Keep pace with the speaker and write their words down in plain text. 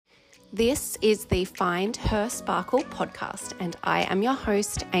This is the Find Her Sparkle podcast, and I am your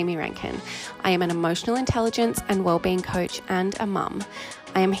host, Amy Rankin. I am an emotional intelligence and wellbeing coach and a mum.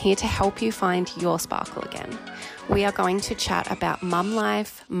 I am here to help you find your sparkle again. We are going to chat about mum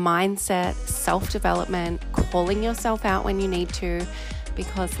life, mindset, self-development, calling yourself out when you need to,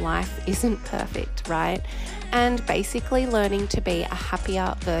 because life isn't perfect, right? And basically learning to be a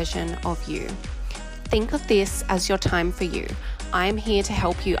happier version of you. Think of this as your time for you. I'm here to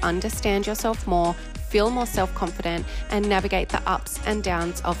help you understand yourself more, feel more self-confident, and navigate the ups and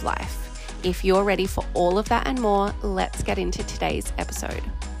downs of life. If you're ready for all of that and more, let's get into today's episode.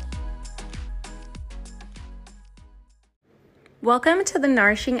 Welcome to the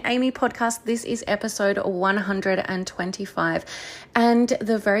Nourishing Amy podcast. This is episode 125 and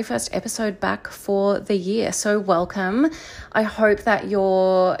the very first episode back for the year. So welcome. I hope that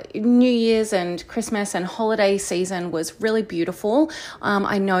your New Year's and Christmas and holiday season was really beautiful.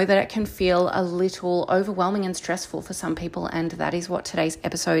 I know that it can feel a little overwhelming and stressful for some people, and that is what today's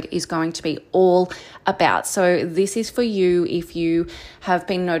episode is going to be all about. So this is for you if you have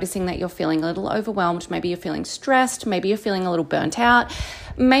been noticing that you're feeling a little overwhelmed. Maybe you're feeling stressed. Maybe you're feeling a little burnt out.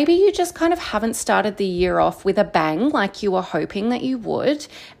 Maybe you just kind of haven't started the year off with a bang like you were hoping that you would,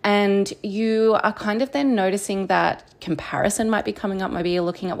 and you are kind of then noticing that comparison might be coming up. Maybe you're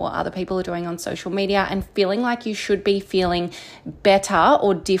looking at what other people are doing on social media and feeling like you should be feeling better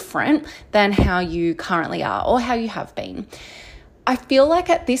or different than how you currently are or how you have been. I feel like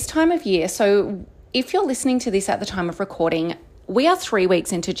at this time of year, so if you're listening to this at the time of recording, we are 3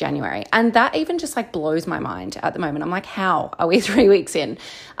 weeks into January, and that even just like blows my mind at the moment. I'm like, how are we 3 weeks in?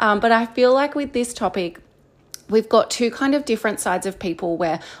 But I feel like with this topic, we've got two kind of different sides of people,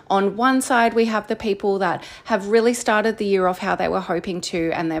 where on one side we have the people that have really started the year off how they were hoping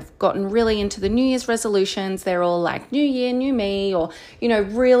to, and they've gotten really into the New Year's resolutions. They're all like new year, new me, or, you know,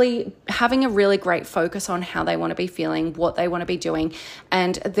 really having a really great focus on how they want to be feeling, what they want to be doing.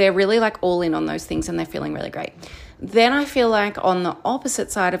 And they're really like all in on those things and they're feeling really great. Then I feel like on the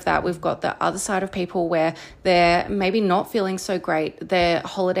opposite side of that, we've got the other side of people where they're maybe not feeling so great. Their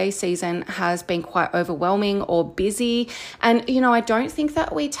holiday season has been quite overwhelming or busy. And, you know, I don't think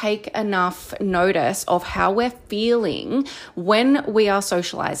that we take enough notice of how we're feeling when we are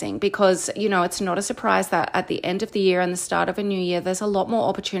socializing, because, you know, it's not a surprise that at the end of the year and the start of a new year, there's a lot more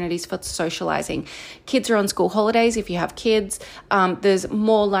opportunities for socializing. Kids are on school holidays. If you have kids, there's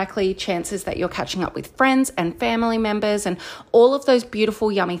more likely chances that you're catching up with friends and family members and all of those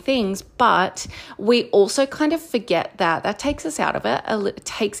beautiful, yummy things. But we also kind of forget that takes us out of it,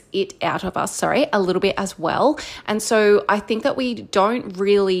 takes it out of us, a little bit as well. And so I think that we don't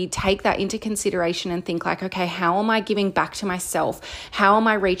really take that into consideration and think like, okay, how am I giving back to myself? How am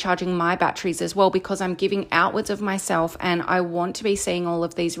I recharging my batteries as well? Because I'm giving outwards of myself and I want to be seeing all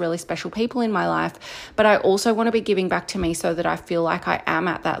of these really special people in my life, but I also want to be giving back to me so that I feel like I am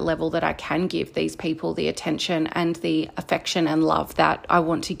at that level that I can give these people the attention and the affection and love that I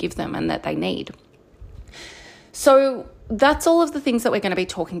want to give them and that they need. So that's all of the things that we're going to be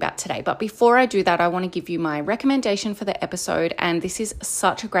talking about today. But before I do that, I want to give you my recommendation for the episode. And this is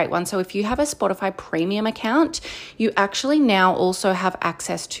such a great one. So if you have a Spotify premium account, you actually now also have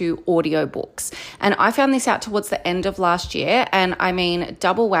access to audiobooks. And I found this out towards the end of last year. And I mean,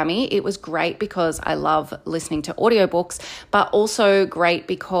 double whammy. It was great because I love listening to audiobooks, but also great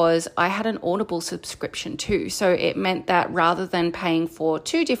because I had an Audible subscription too. So it meant that rather than paying for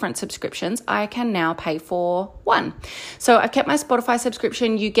two different subscriptions, I can now pay for one. So I kept my Spotify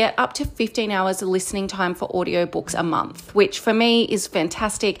subscription. You get up to 15 hours of listening time for audiobooks a month, which for me is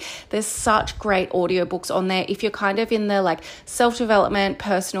fantastic. There's such great audiobooks on there. If you're kind of in the like self-development,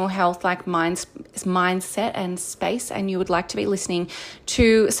 personal health, like mindset and space, and you would like to be listening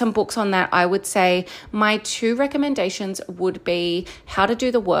to some books on that, I would say my two recommendations would be How to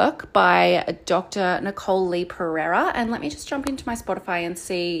Do the Work by Dr. Nicole Lee Pereira. And let me just jump into my Spotify and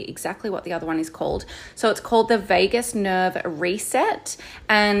see exactly what the other one is called. So it's called The Vagus Nerve Reset,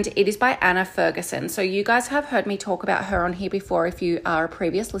 and it is by Anna Ferguson. So you guys have heard me talk about her on here before if you are a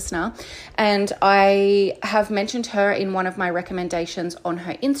previous listener, and I have mentioned her in one of my recommendations on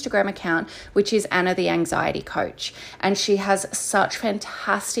her Instagram account, which is Anna the Anxiety Coach, and she has such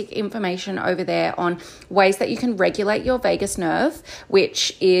fantastic information over there on ways that you can regulate your vagus nerve,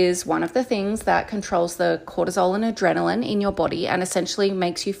 which is one of the things that controls the cortisol and adrenaline in your body and essentially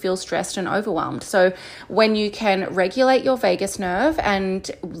makes you feel stressed and overwhelmed. So when you can regulate your vagus nerve, and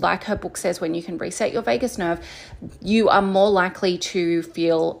like her book says, when you can reset your vagus nerve, you are more likely to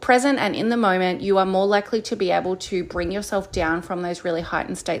feel present and in the moment. You are more likely to be able to bring yourself down from those really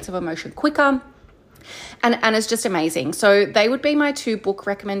heightened states of emotion quicker. And Anna's just amazing. So they would be my 2 book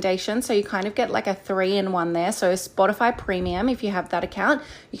recommendations. So you kind of get like a 3-in-1 there. So Spotify Premium, if you have that account,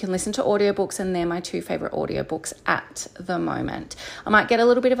 you can listen to audiobooks, and they're my 2 favorite audiobooks at the moment. I might get a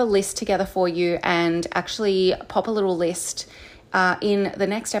little bit of a list together for you and actually pop a little list in the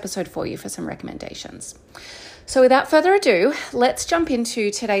next episode for you for some recommendations. So without further ado, let's jump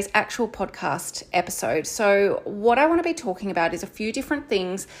into today's actual podcast episode. So what I want to be talking about is a few different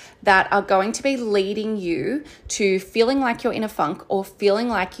things that are going to be leading you to feeling like you're in a funk or feeling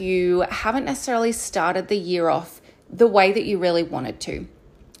like you haven't necessarily started the year off the way that you really wanted to.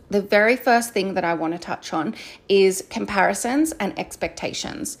 The very first thing that I want to touch on is comparisons and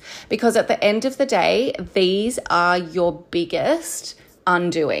expectations, because at the end of the day, these are your biggest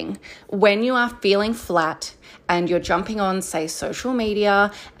undoing. When you are feeling flat and you're jumping on, say, social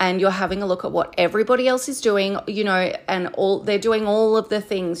media, and you're having a look at what everybody else is doing, and they're doing all of the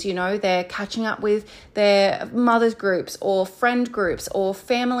things, they're catching up with their mother's groups or friend groups or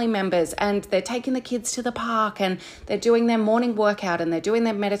family members, and they're taking the kids to the park, and they're doing their morning workout, and they're doing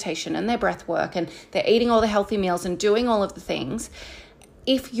their meditation and their breath work, and they're eating all the healthy meals and doing all of the things.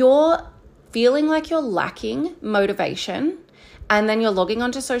 If you're feeling like you're lacking motivation, and then you're logging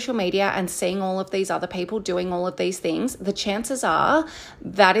onto social media and seeing all of these other people doing all of these things, the chances are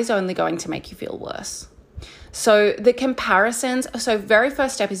that is only going to make you feel worse. So the comparisons, very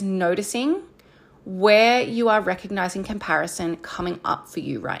first step is noticing where you are recognizing comparison coming up for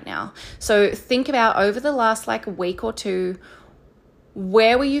you right now. So think about over the last week or two,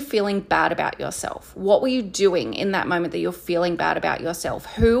 where were you feeling bad about yourself? What were you doing in that moment that you're feeling bad about yourself?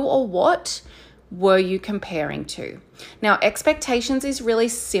 Who or what were you comparing to? Now, expectations is really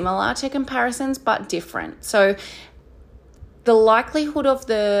similar to comparisons, but different. So the likelihood of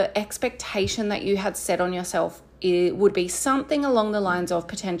the expectation that you had set on yourself would be something along the lines of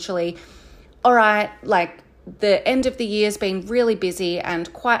potentially, all right, the end of the year's been really busy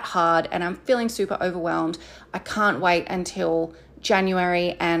and quite hard, and I'm feeling super overwhelmed. I can't wait until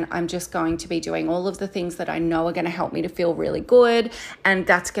January, and I'm just going to be doing all of the things that I know are going to help me to feel really good, and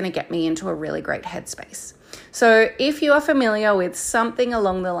that's going to get me into a really great headspace. So if you are familiar with something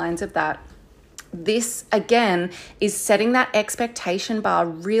along the lines of that, this again is setting that expectation bar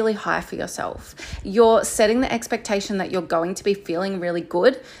really high for yourself. You're setting the expectation that you're going to be feeling really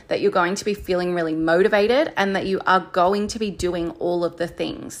good, that you're going to be feeling really motivated, and that you are going to be doing all of the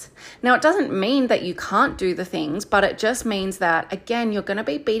things. Now, it doesn't mean that you can't do the things, but it just means that, again, you're going to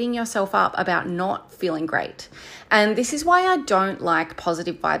be beating yourself up about not feeling great. And this is why I don't like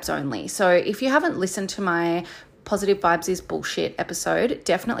positive vibes only. So if you haven't listened to my Positive Vibes is Bullshit episode,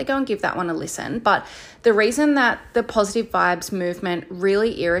 definitely go and give that one a listen. But the reason that the positive vibes movement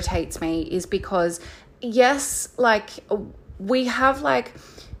really irritates me is because, yes, we have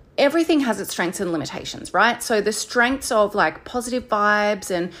everything has its strengths and limitations, right? So the strengths of positive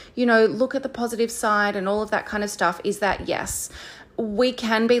vibes and, look at the positive side and all of that kind of stuff is that, yes, we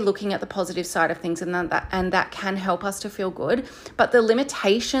can be looking at the positive side of things, and that can help us to feel good. But the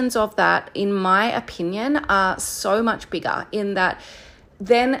limitations of that, in my opinion, are so much bigger in that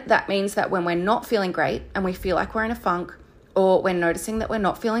then that means that when we're not feeling great and we feel like we're in a funk, or we're noticing that we're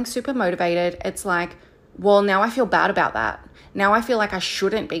not feeling super motivated, it's like, well, now I feel bad about that. Now I feel like I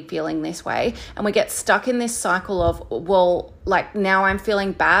shouldn't be feeling this way. And we get stuck in this cycle of, well, now I'm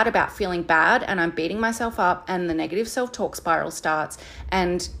feeling bad about feeling bad, and I'm beating myself up, and the negative self-talk spiral starts.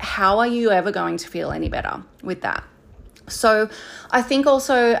 And how are you ever going to feel any better with that? So I think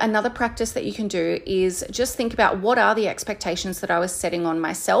also another practice that you can do is just think about, what are the expectations that I was setting on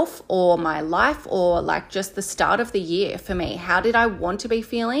myself or my life, or just the start of the year for me? How did I want to be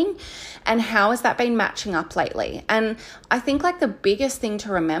feeling, and how has that been matching up lately? And I think the biggest thing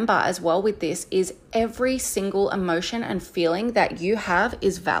to remember as well with this is every single emotion and feeling that you have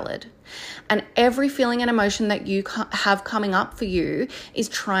is valid. And every feeling and emotion that you have coming up for you is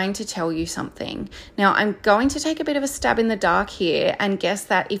trying to tell you something. Now, I'm going to take a bit of a stab in the dark here and guess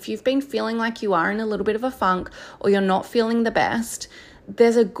that if you've been feeling like you are in a little bit of a funk, or you're not feeling the best,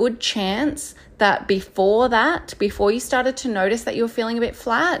 there's a good chance that before you started to notice that you were feeling a bit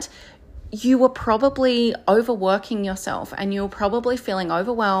flat, you were probably overworking yourself, and you were probably feeling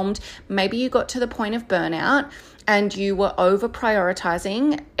overwhelmed. Maybe you got to the point of burnout, and you were over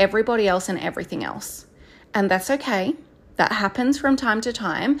prioritizing everybody else and everything else. And that's okay. That happens from time to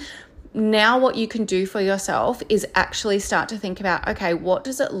time. Now what you can do for yourself is actually start to think about, okay, what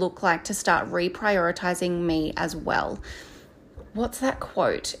does it look like to start reprioritizing me as well? What's that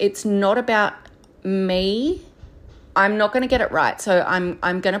quote? It's not about me. I'm not going to get it right. So I'm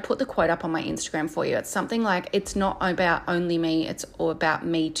going to put the quote up on my Instagram for you. It's something like, it's not about only me, it's all about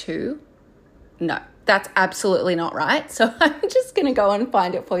me too. No, That's absolutely not right. So I'm just going to go and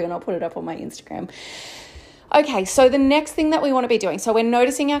find it for you, and I'll put it up on my Instagram. Okay, so the next thing that we want to be doing, so we're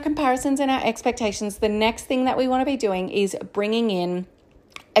noticing our comparisons and our expectations. The next thing that we want to be doing is bringing in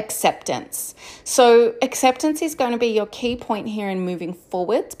acceptance. So acceptance is going to be your key point here in moving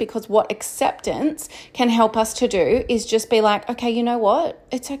forwards, because what acceptance can help us to do is just be like, okay, you know what?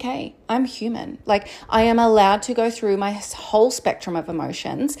 It's okay. I'm human. Like, I am allowed to go through my whole spectrum of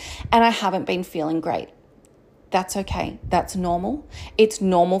emotions, and I haven't been feeling great. That's okay. That's normal. It's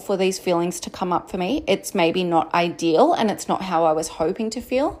normal for these feelings to come up for me. It's maybe not ideal, and it's not how I was hoping to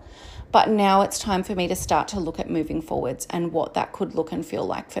feel. But now it's time for me to start to look at moving forwards and what that could look and feel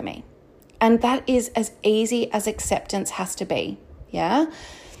like for me. And that is as easy as acceptance has to be. Yeah.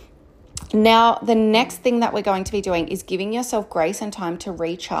 Now, the next thing that we're going to be doing is giving yourself grace and time to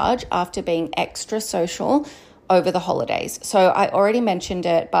recharge after being extra social over the holidays. So I already mentioned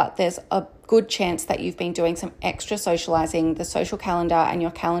it, but there's a good chance that you've been doing some extra socializing. The social calendar and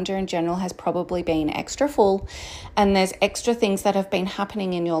your calendar in general has probably been extra full, and there's extra things that have been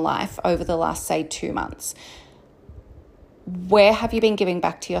happening in your life over the last, say, 2 months. Where have you been giving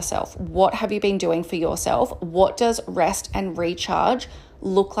back to yourself? What have you been doing for yourself? What does rest and recharge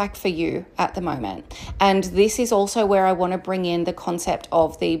look like for you at the moment? And this is also where I want to bring in the concept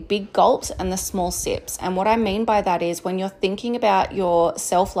of the big gulps and the small sips. And what I mean by that is, when you're thinking about your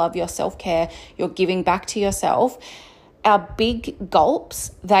self-love, your self-care, you're giving back to yourself, our big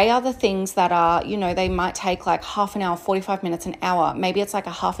gulps, they are the things that are, they might take like half an hour, 45 minutes, an hour. Maybe it's like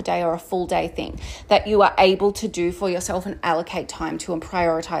a half a day or a full day thing that you are able to do for yourself and allocate time to and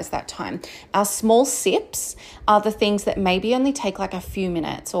prioritize that time. Our small sips are the things that maybe only take like a few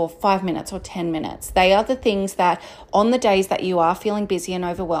minutes or 5 minutes or 10 minutes. They are the things that on the days that you are feeling busy and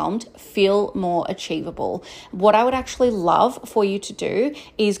overwhelmed feel more achievable. What I would actually love for you to do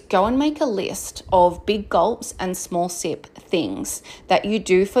is go and make a list of big gulps and small sips things that you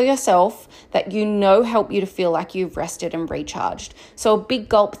do for yourself that help you to feel like you've rested and recharged. So a big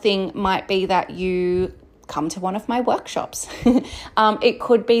gulp thing might be that you come to one of my workshops. It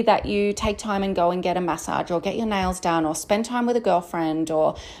could be that you take time and go and get a massage or get your nails done or spend time with a girlfriend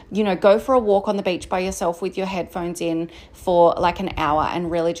or, go for a walk on the beach by yourself with your headphones in for like an hour and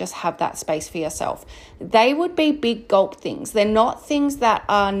really just have that space for yourself. They would be big gulp things. They're not things that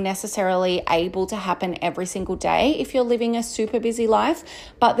are necessarily able to happen every single day if you're living a super busy life,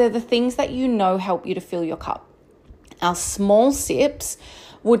 but they're the things that help you to fill your cup. Our small sips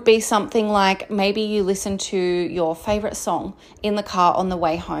would be something like maybe you listen to your favorite song in the car on the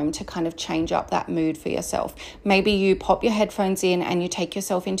way home to kind of change up that mood for yourself. Maybe you pop your headphones in and you take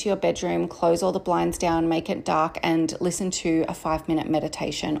yourself into your bedroom, close all the blinds down, make it dark, and listen to a 5-minute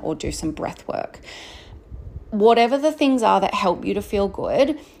meditation or do some breath work. Whatever the things are that help you to feel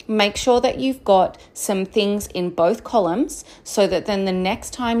good, make sure that you've got some things in both columns so that then the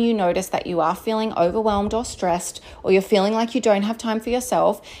next time you notice that you are feeling overwhelmed or stressed or you're feeling like you don't have time for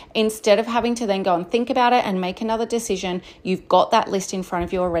yourself, instead of having to then go and think about it and make another decision, you've got that list in front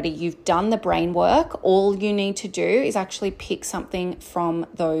of you already. You've done the brain work. All you need to do is actually pick something from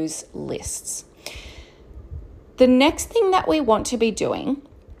those lists. The next thing that we want to be doing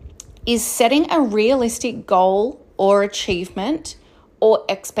is setting a realistic goal or achievement or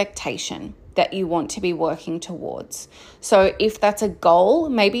expectation that you want to be working towards. So if that's a goal,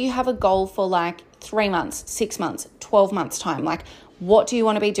 maybe you have a goal for like 3 months, 6 months, 12 months time. Like, what do you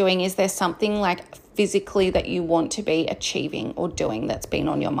want to be doing? Is there something like physically that you want to be achieving or doing that's been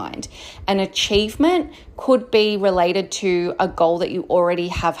on your mind? An achievement could be related to a goal that you already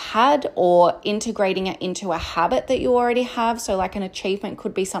have had or integrating it into a habit that you already have. So like an achievement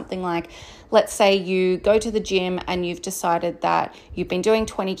could be something like, let's say you go to the gym and you've decided that you've been doing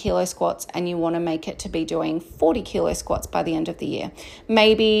 20 kilo squats and you want to make it to be doing 40 kilo squats by the end of the year.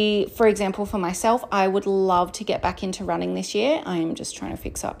 Maybe, for example, for myself, I would love to get back into running this year. I'm just trying to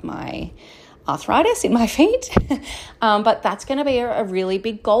fix up my arthritis in my feet. But that's going to be a really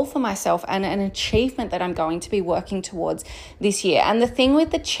big goal for myself and an achievement that I'm going to be working towards this year. And the thing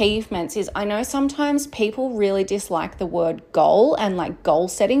with achievements is I know sometimes people really dislike the word goal and like goal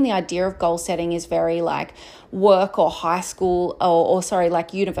setting. The idea of goal setting is very like work or high school or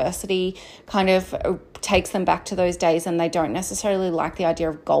like university kind of takes them back to those days and they don't necessarily like the idea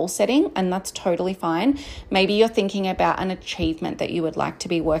of goal setting, and that's totally fine. Maybe you're thinking about an achievement that you would like to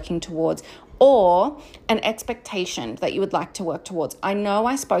be working towards or an expectation that you would like to work towards. I know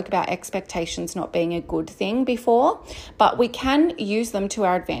I spoke about expectations not being a good thing before, but we can use them to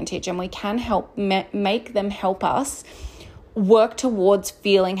our advantage and we can help make them help us work towards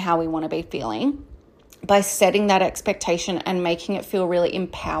feeling how we want to be feeling by setting that expectation and making it feel really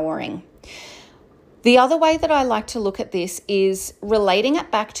empowering. The other way that I like to look at this is relating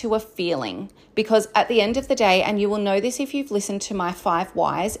it back to a feeling, because at the end of the day, and you will know this if you've listened to my 5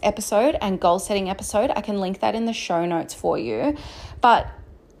 Whys episode and goal setting episode, I can link that in the show notes for you. But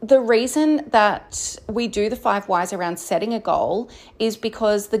the reason that we do the 5 Whys around setting a goal is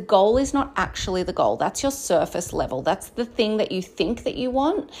because the goal is not actually the goal. That's your surface level. That's the thing that you think that you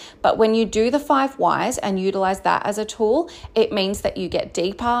want. But when you do the 5 Whys and utilize that as a tool, it means that you get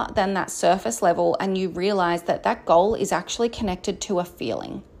deeper than that surface level and you realize that that goal is actually connected to a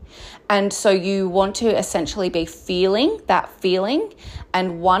feeling. And so you want to essentially be feeling that feeling.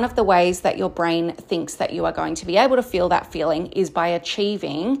 And one of the ways that your brain thinks that you are going to be able to feel that feeling is by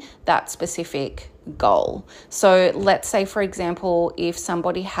achieving that specific goal. So let's say, for example, if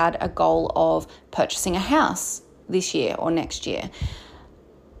somebody had a goal of purchasing a house this year or next year,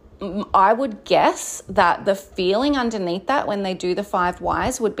 I would guess that the feeling underneath that when they do the 5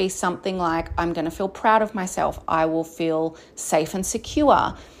 Whys would be something like, I'm going to feel proud of myself. I will feel safe and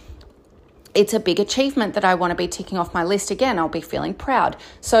secure. It's a big achievement that I want to be ticking off my list. Again, I'll be feeling proud.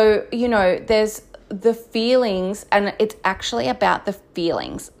 So, there's the feelings, and it's actually about the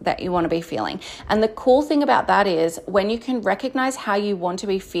feelings that you want to be feeling. And the cool thing about that is when you can recognize how you want to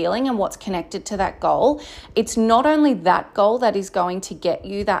be feeling and what's connected to that goal, it's not only that goal that is going to get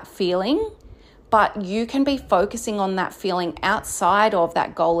you that feeling, but you can be focusing on that feeling outside of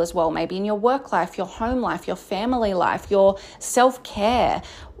that goal as well. Maybe in your work life, your home life, your family life, your self-care.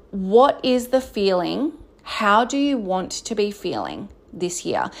 What is the feeling? How do you want to be feeling this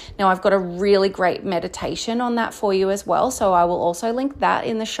year? Now, I've got a really great meditation on that for you as well. So I will also link that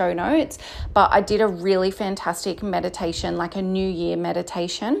in the show notes. But I did a really fantastic meditation, like a New Year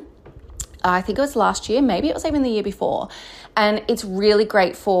meditation. I think it was last year, maybe it was even the year before. And it's really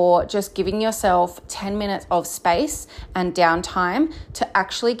great for just giving yourself 10 minutes of space and downtime to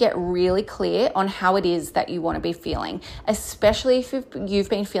actually get really clear on how it is that you want to be feeling, especially if you've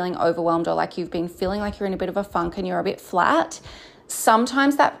been feeling overwhelmed or like you've been feeling like you're in a bit of a funk and you're a bit flat.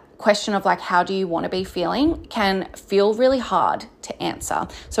 Sometimes that question of like, how do you want to be feeling can feel really hard to answer.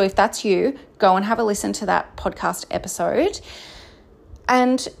 So if that's you, go and have a listen to that podcast episode.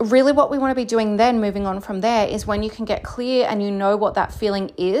 And really what we want to be doing then, moving on from there, is when you can get clear and you know what that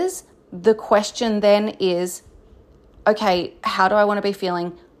feeling is, the question then is, okay, how do I want to be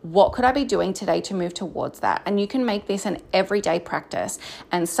feeling? What could I be doing today to move towards that? And you can make this an everyday practice.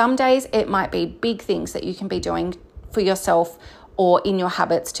 And some days it might be big things that you can be doing for yourself or in your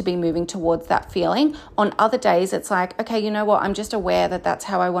habits to be moving towards that feeling. On other days, it's like, okay, you know what? I'm just aware that that's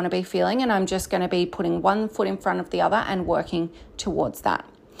how I want to be feeling, and I'm just going to be putting one foot in front of the other and working towards that.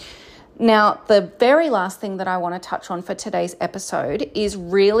 Now, the very last thing that I want to touch on for today's episode is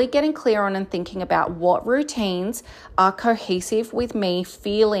really getting clear on and thinking about what routines are cohesive with me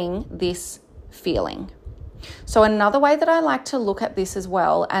feeling this feeling. So another way that I like to look at this as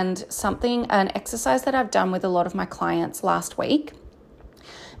well, and an exercise that I've done with a lot of my clients last week,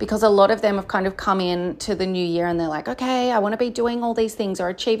 because a lot of them have kind of come in to the new year and they're like, okay, I want to be doing all these things or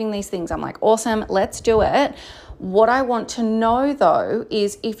achieving these things. I'm like, awesome, let's do it. What I want to know though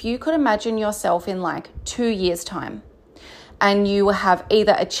is if you could imagine yourself in like 2 years' time and you have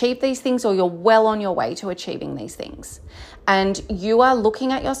either achieved these things or you're well on your way to achieving these things. And you are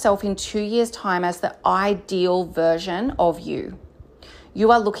looking at yourself in 2 years' time as the ideal version of you.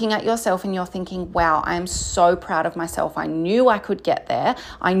 You are looking at yourself and you're thinking, wow, I am so proud of myself. I knew I could get there.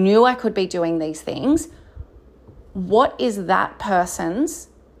 I knew I could be doing these things. What is that person's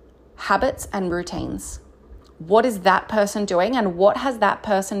habits and routines? What is that person doing, and what has that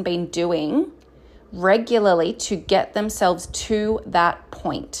person been doing regularly to get themselves to that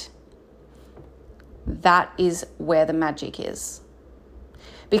point? That is where the magic is.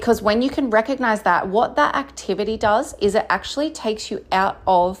 Because when you can recognize that, what that activity does is it actually takes you out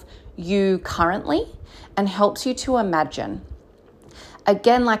of you currently and helps you to imagine.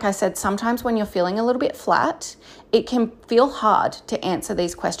 Again, like I said, sometimes when you're feeling a little bit flat, it can feel hard to answer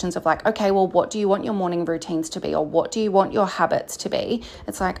these questions of like, okay, well, what do you want your morning routines to be? Or what do you want your habits to be?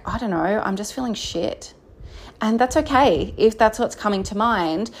 It's like, I don't know, I'm just feeling shit. And that's okay if that's what's coming to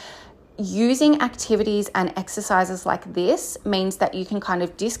mind. Using activities and exercises like this means that you can kind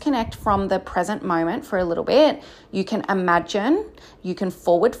of disconnect from the present moment for a little bit. You can imagine, you can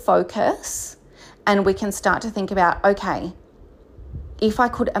forward focus, and we can start to think about, okay, if I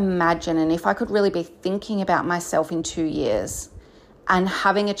could imagine and if I could really be thinking about myself in 2 years and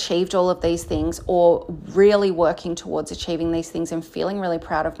having achieved all of these things, or really working towards achieving these things and feeling really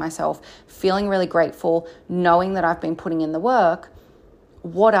proud of myself, feeling really grateful, knowing that I've been putting in the work,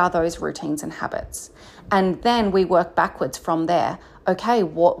 what are those routines and habits? And then we work backwards from there. okay,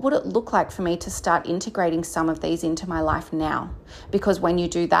 what would it look like for me to start integrating some of these into my life now? Because when you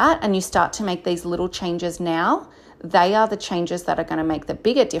do that and you start to make these little changes now, they are the changes that are going to make the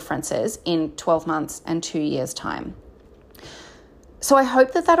bigger differences in 12 months and 2 years' time. So I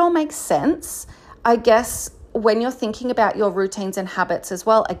hope that all makes sense. I guess when you're thinking about your routines and habits as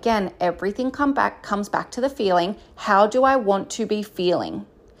well, again, everything comes back to the feeling. How do I want to be feeling?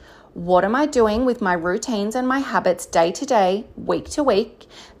 What am I doing with my routines and my habits day to day, week to week,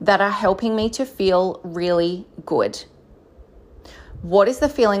 that are helping me to feel really good? What is the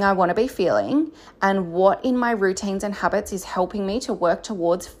feeling I want to be feeling, and what in my routines and habits is helping me to work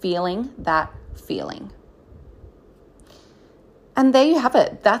towards feeling that feeling? And there you have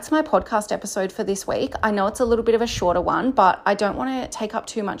it. That's my podcast episode for this week. I know it's a little bit of a shorter one, but I don't want to take up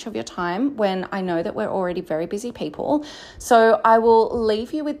too much of your time when I know that we're already very busy people. So I will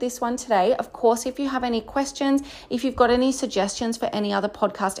leave you with this one today. Of course, if you have any questions, if you've got any suggestions for any other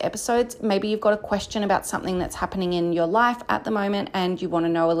podcast episodes, maybe you've got a question about something that's happening in your life at the moment and you want to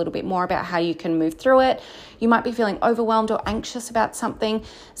know a little bit more about how you can move through it. You might be feeling overwhelmed or anxious about something.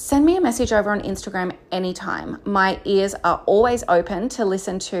 Send me a message over on Instagram anytime. My ears are always open to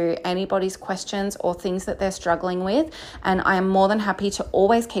listen to anybody's questions or things that they're struggling with, and I am more than happy to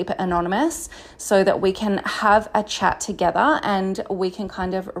always keep it anonymous so that we can have a chat together and we can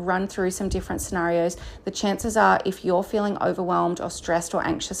kind of run through some different scenarios. The chances are, if you're feeling overwhelmed or stressed or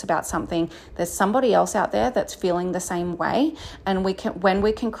anxious about something, there's somebody else out there that's feeling the same way, and when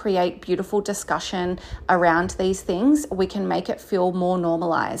we can create beautiful discussion around these things, we can make it feel more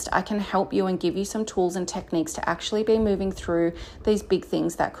normalized. I can help you and give you some tools and techniques to actually be moving through these big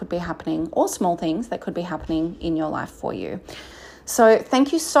things that could be happening, or small things that could be happening in your life for you. So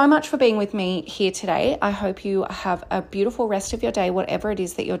thank you so much for being with me here today. I hope you have a beautiful rest of your day, whatever it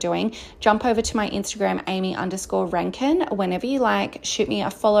is that you're doing. Jump over to my Instagram, Amy_Rankin. Whenever you like, shoot me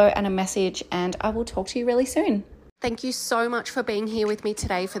a follow and a message, and I will talk to you really soon. Thank you so much for being here with me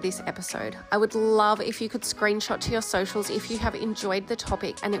today for this episode. I would love if you could screenshot to your socials if you have enjoyed the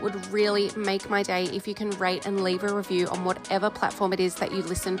topic, and it would really make my day if you can rate and leave a review on whatever platform it is that you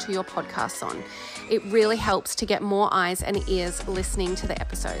listen to your podcasts on. It really helps to get more eyes and ears listening to the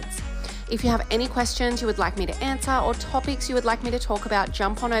episodes. If you have any questions you would like me to answer or topics you would like me to talk about,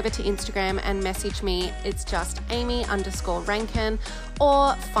 jump on over to Instagram and message me. It's just Amy_Rankin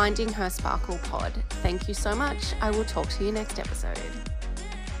or Finding Her Sparkle Pod. Thank you so much. I will talk to you next episode.